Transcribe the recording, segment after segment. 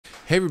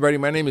Hey everybody,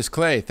 my name is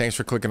Clay. Thanks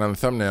for clicking on the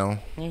thumbnail.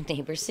 Your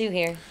neighbor Sue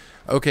here.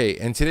 Okay,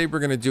 and today we're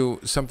going to do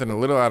something a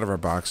little out of our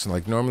box.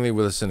 Like normally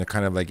we listen to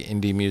kind of like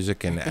indie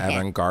music and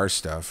avant-garde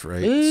stuff,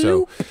 right?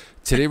 So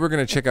today we're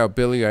going to check out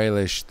Billie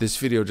Eilish. This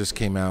video just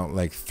came out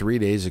like 3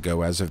 days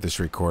ago as of this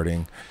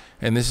recording.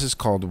 And this is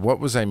called What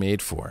Was I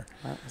Made For?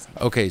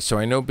 Okay, so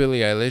I know Billie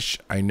Eilish.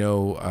 I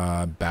know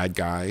Bad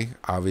Guy.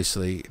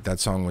 Obviously, that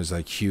song was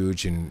like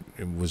huge and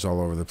it was all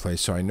over the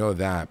place. So I know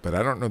that, but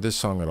I don't know this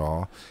song at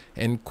all.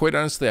 And quite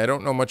honestly, I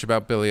don't know much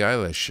about Billie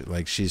Eilish.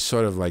 Like, she's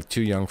sort of like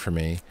too young for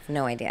me.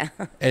 No idea.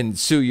 And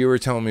Sue, you were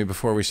telling me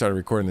before we started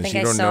recording this,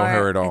 you don't know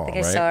her at all, right? I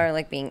think I saw her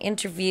like being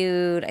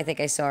interviewed. I think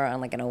I saw her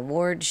on like an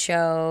award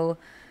show.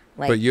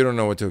 Like, but you don't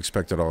know what to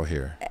expect at all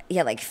here.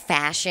 Yeah, like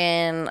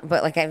fashion,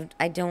 but like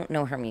I don't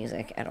know her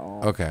music at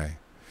all. Okay.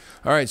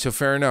 All right, so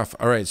fair enough.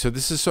 All right, so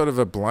this is sort of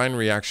a blind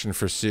reaction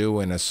for Sue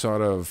and a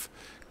sort of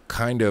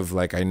kind of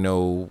like I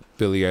know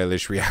Billie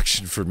Eilish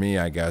reaction for me,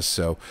 I guess.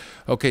 So,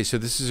 okay, so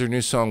this is her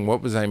new song,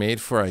 What Was I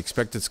Made For? I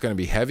expect it's going to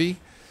be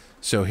heavy.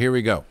 So here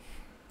we go.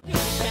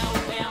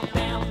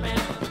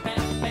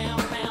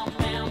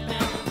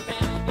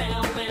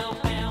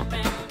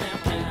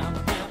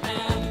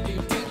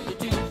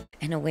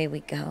 And away we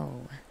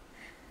go.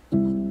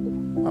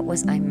 What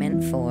was I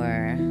meant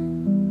for?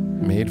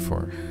 Made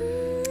for.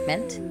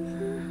 Meant?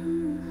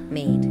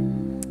 Made.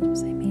 What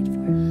was I made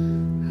for?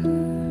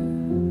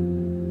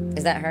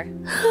 Is that her?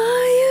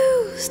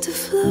 I used to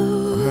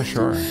float. I'm not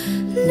sure.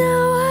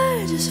 Now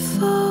I just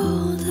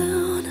fall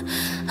down.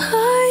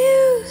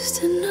 I used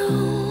to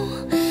know,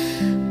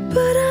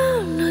 but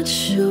I'm not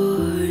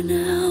sure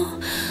now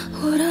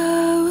what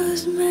I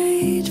was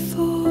made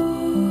for.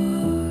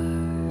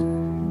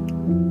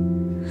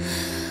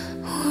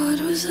 What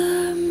was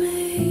I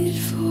made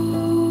for?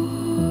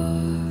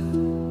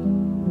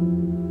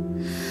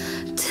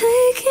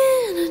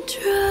 Taking a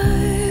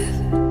drive,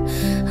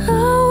 I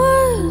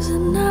was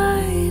an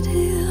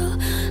ideal,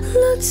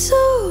 looked so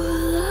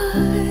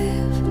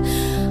alive.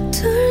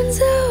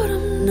 Turns out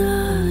I'm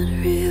not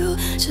real,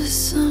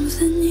 just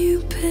something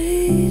you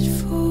paid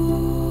for.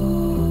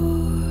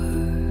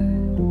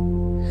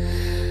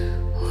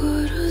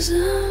 What was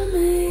I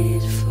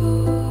made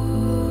for?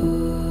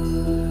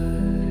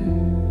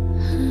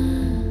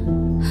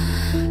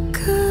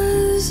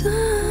 'Cause I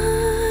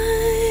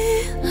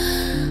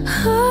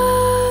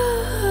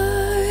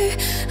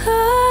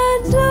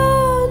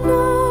don't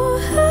know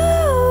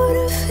how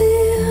to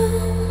feel,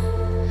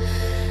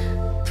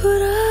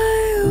 but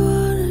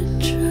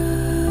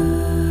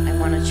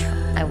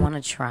I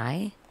wanna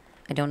try.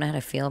 I don't know how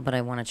to feel, but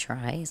I want to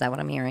try. Is that what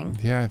I'm hearing?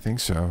 Yeah, I think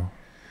so.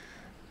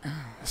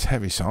 It's a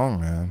heavy song,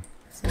 man.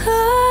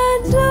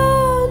 I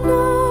don't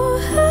know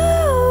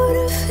how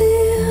to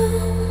feel,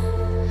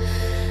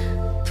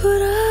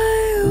 but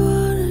I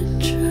wanna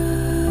try.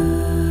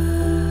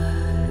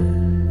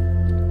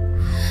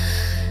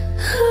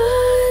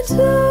 I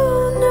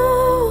don't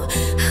know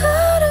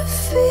how to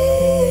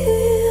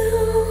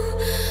feel,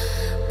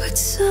 but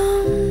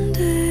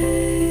someday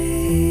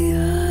I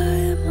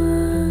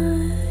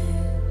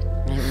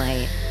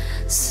might.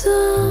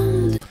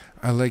 Someday.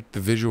 I like the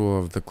visual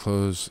of the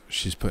clothes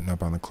she's putting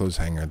up on the clothes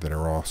hanger that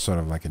are all sort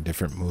of like a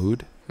different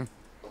mood.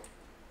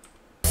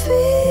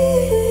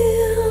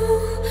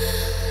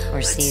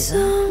 Or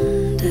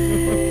season.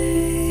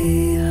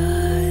 Someday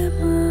I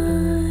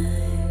might.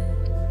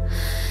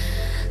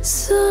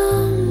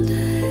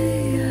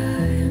 Someday I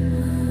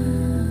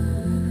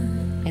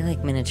might. I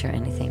like miniature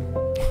anything.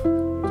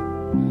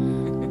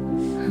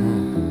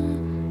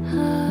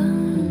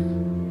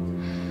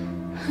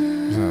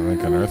 Is that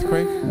like an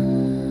earthquake?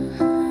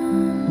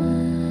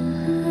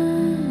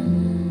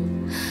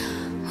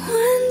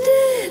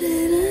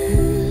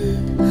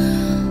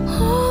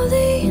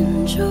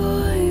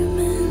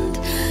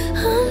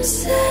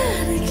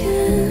 Sad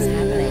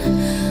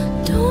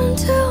again. Don't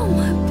tell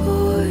my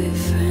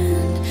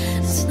boyfriend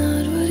it's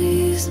not what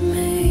he's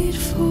made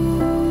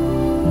for.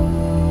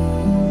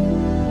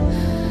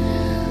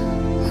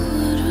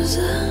 What was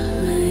I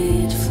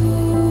made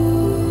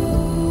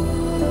for?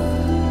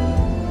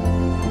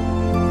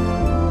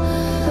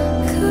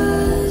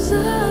 'Cause I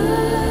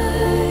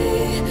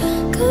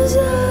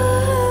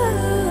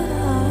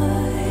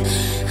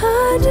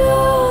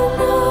don't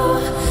know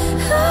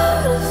how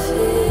to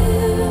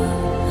feel.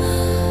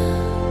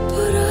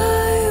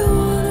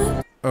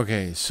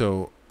 Okay,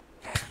 so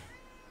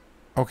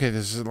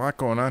there's a lot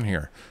going on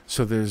here.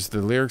 So there's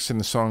the lyrics in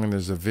the song and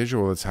there's a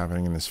visual that's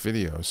happening in this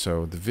video.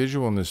 So the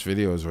visual in this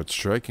video is what's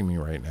striking me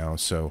right now.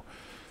 So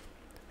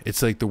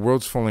it's like the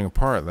world's falling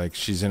apart. Like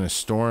she's in a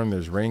storm,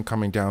 there's rain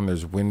coming down,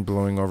 there's wind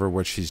blowing over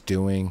what she's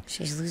doing.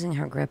 She's losing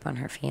her grip on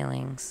her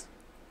feelings.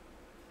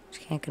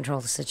 She can't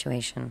control the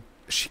situation.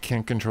 She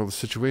can't control the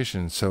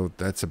situation. So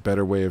that's a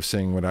better way of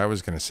saying what I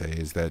was going to say,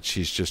 is that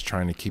she's just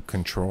trying to keep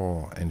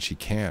control and she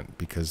can't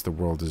because the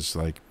world is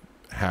like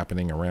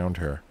happening around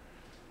her.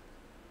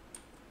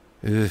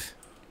 Ugh.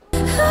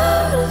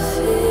 How to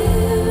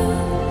feel,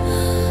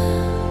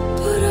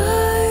 but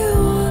I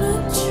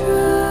wanna try.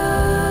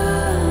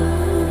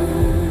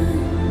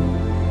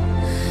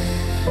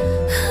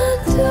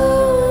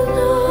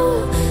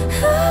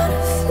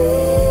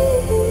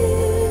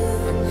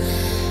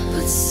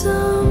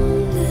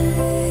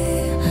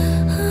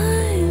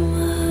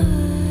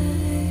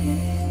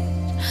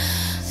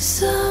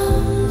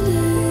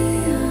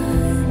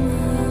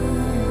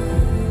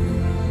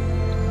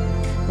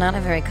 Not a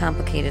very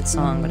complicated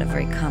song, but a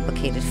very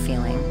complicated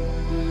feeling.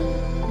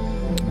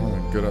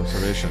 Oh, good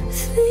observation.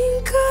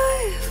 Think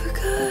I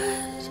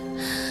forgot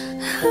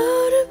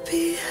how to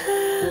be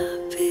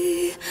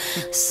happy.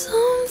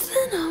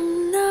 Something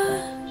I'm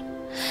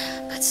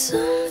not, but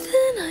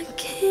something I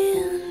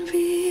can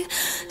be.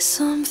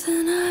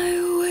 Something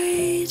I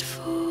wait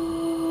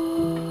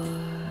for.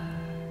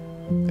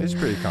 It's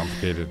pretty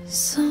complicated.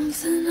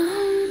 Something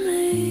I'm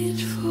made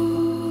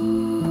for.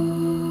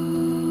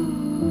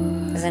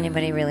 Does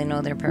anybody really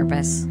know their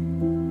purpose?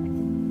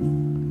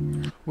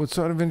 Well, it's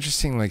sort of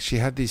interesting. Like she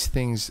had these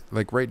things.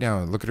 Like right now,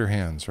 look at her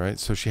hands. Right.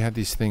 So she had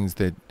these things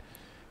that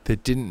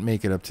didn't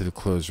make it up to the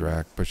clothes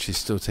rack, but she's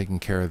still taking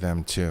care of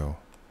them too.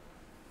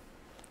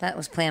 That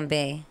was Plan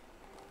B.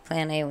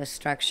 Plan A was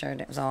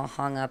structured. It was all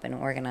hung up and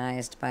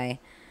organized by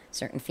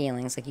certain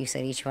feelings. Like you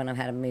said, each one of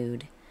them had a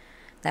mood.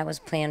 That was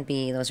Plan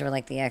B. Those were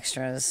like the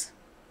extras.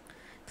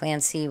 Plan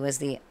C was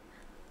the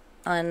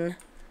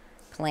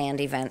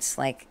unplanned events,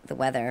 like the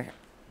weather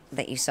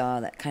that you saw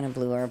that kind of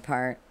blew her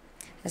apart.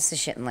 That's the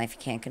shit in life you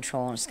can't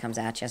control and it just comes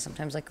at you.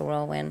 Sometimes like a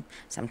whirlwind.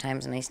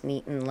 Sometimes a nice,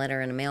 neat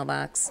letter in a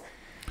mailbox.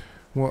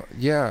 Well,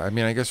 yeah. I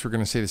mean, I guess we're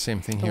going to say the same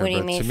thing here. What do you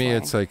But mean to me, for?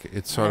 it's like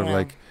it's sort of I don't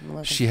like know. I'm a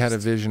little she had a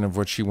confused. vision of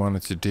what she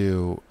wanted to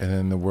do, and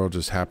then the world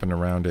just happened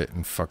around it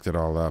and fucked it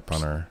all up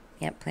on her.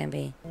 Yep, Plan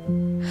B.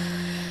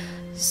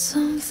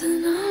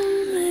 Something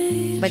I'm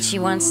made. But she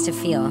wants to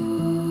feel.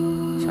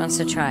 She wants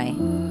to try.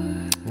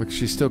 Look,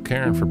 she's still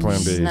caring for Plan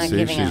B. She's not See,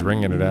 giving she's up.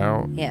 ringing it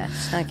out. Yeah,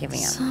 she's not giving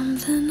up.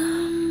 Something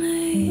I'm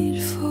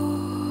made for.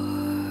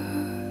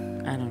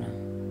 I don't know.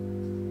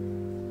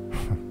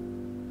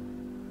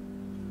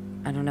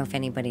 I don't know if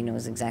anybody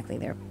knows exactly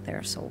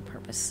their sole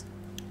purpose.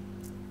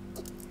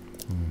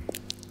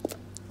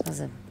 That was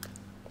a,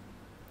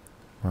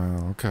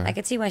 Wow. Okay. I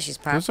could see why she's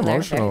That's popular.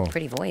 emotional. Very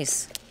pretty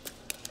voice.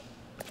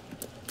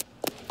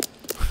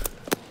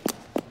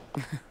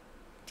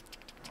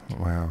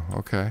 Wow.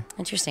 Okay.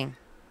 Interesting.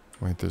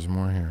 Wait, there's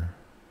more here.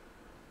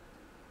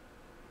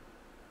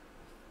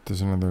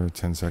 There's another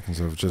 10 seconds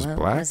of just What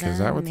black. was Is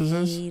that I what this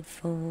is? made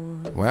for?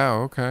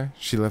 Wow. Okay.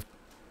 She left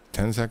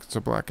 10 seconds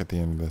of black at the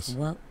end of this.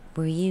 What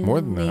were you More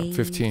than that, made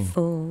 15.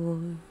 for?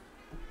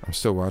 I'm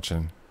still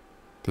watching.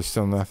 There's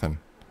still nothing.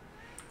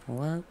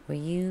 What were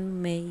you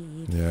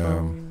made Yeah.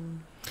 for?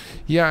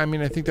 Yeah. I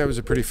mean, I think that was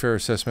a pretty fair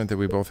assessment that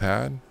we both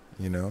had.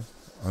 You know,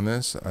 on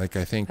this. Like,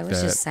 I think That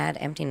was that. just sad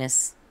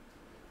emptiness.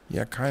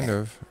 Yeah, kind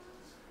of.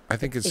 I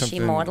think it's Is something.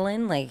 she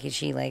maudlin? Like, is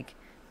she like?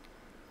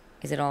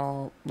 Is it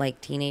all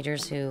like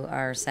teenagers who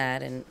are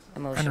sad and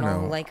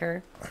emotional know. like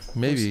her?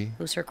 Maybe.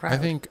 Who's her crowd?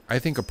 I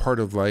think a part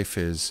of life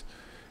is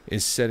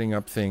setting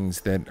up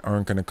things that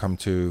aren't going to come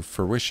to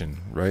fruition,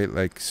 right?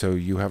 Like, so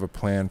you have a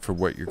plan for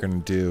what you're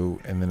going to do,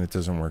 and then it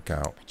doesn't work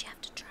out. But you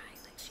have to try,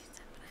 like she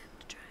said. But I have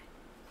to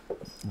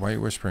try. Why are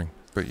you whispering?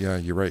 But yeah,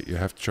 you're right. You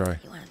have to try.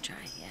 You want to try?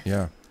 Yeah.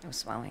 Yeah. I was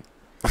swallowing.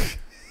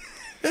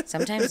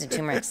 Sometimes the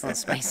turmeric's a little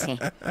spicy.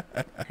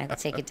 I have to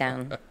take it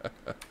down.